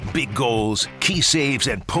Big goals, key saves,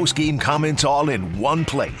 and post-game comments all in one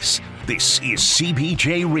place. This is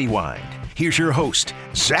CBJ Rewind. Here's your host,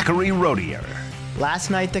 Zachary Rodier. Last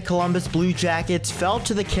night, the Columbus Blue Jackets fell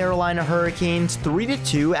to the Carolina Hurricanes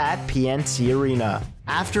 3-2 at PNC Arena.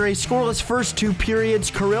 After a scoreless first two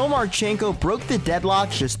periods, Kirill Marchenko broke the deadlock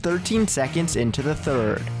just 13 seconds into the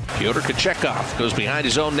third. Fyodor Kochetkov goes behind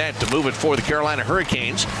his own net to move it for the Carolina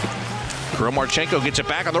Hurricanes. Kirill Marchenko gets it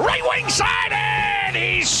back on the right wing side, and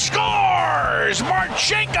he scores!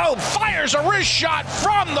 Marchenko fires a wrist shot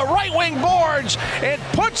from the right wing boards and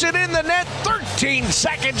puts it in the net 13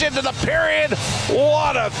 seconds into the period.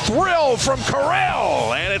 What a thrill from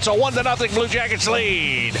Kirill! And it's a 1-0 Blue Jackets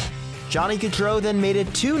lead. Johnny Gaudreau then made it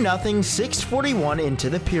 2-0, 6:41 into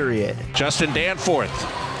the period. Justin Danforth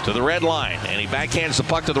to the red line, and he backhands the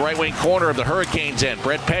puck to the right wing corner of the Hurricanes end.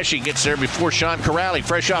 Brett Pesce gets there before Sean Corrali.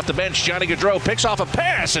 Fresh off the bench, Johnny Gaudreau picks off a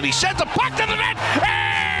pass, and he sends the puck to the net,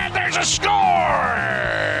 and there's a score!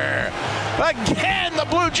 Again, the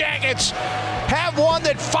Blue Jackets have one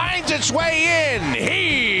that finds its way in.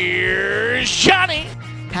 Here's Johnny.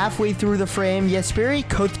 Halfway through the frame, Jesperi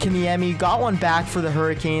Kotkaniemi got one back for the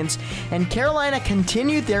Hurricanes, and Carolina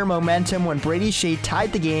continued their momentum when Brady Shea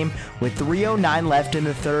tied the game with 3:09 left in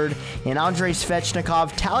the third, and Andrei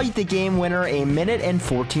Svechnikov tallied the game winner a minute and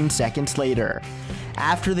 14 seconds later.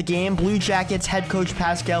 After the game, Blue Jackets head coach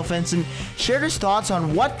Pascal Vincent shared his thoughts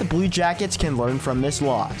on what the Blue Jackets can learn from this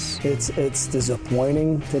loss. It's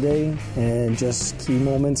disappointing today, and just key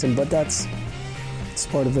moments, but it's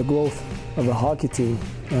part of the growth of a hockey team.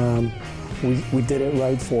 We did it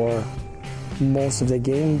right for most of the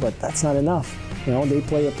game, but that's not enough. You know, they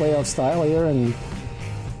play a playoff style here, and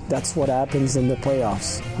that's what happens in the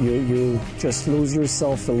playoffs. You just lose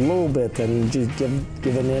yourself a little bit and just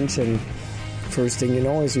give an inch, and first thing you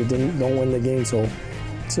know is you don't win the game. So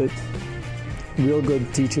it's a real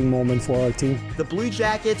good teaching moment for our team. The Blue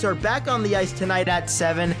Jackets are back on the ice tonight at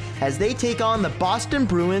 7 as they take on the Boston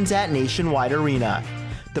Bruins at Nationwide Arena.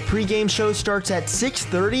 The pregame show starts at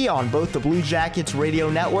 6:30 on both the Blue Jackets radio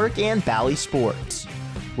network and Bally Sports.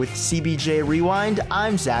 With CBJ Rewind,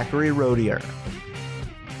 I'm Zachary Rodier.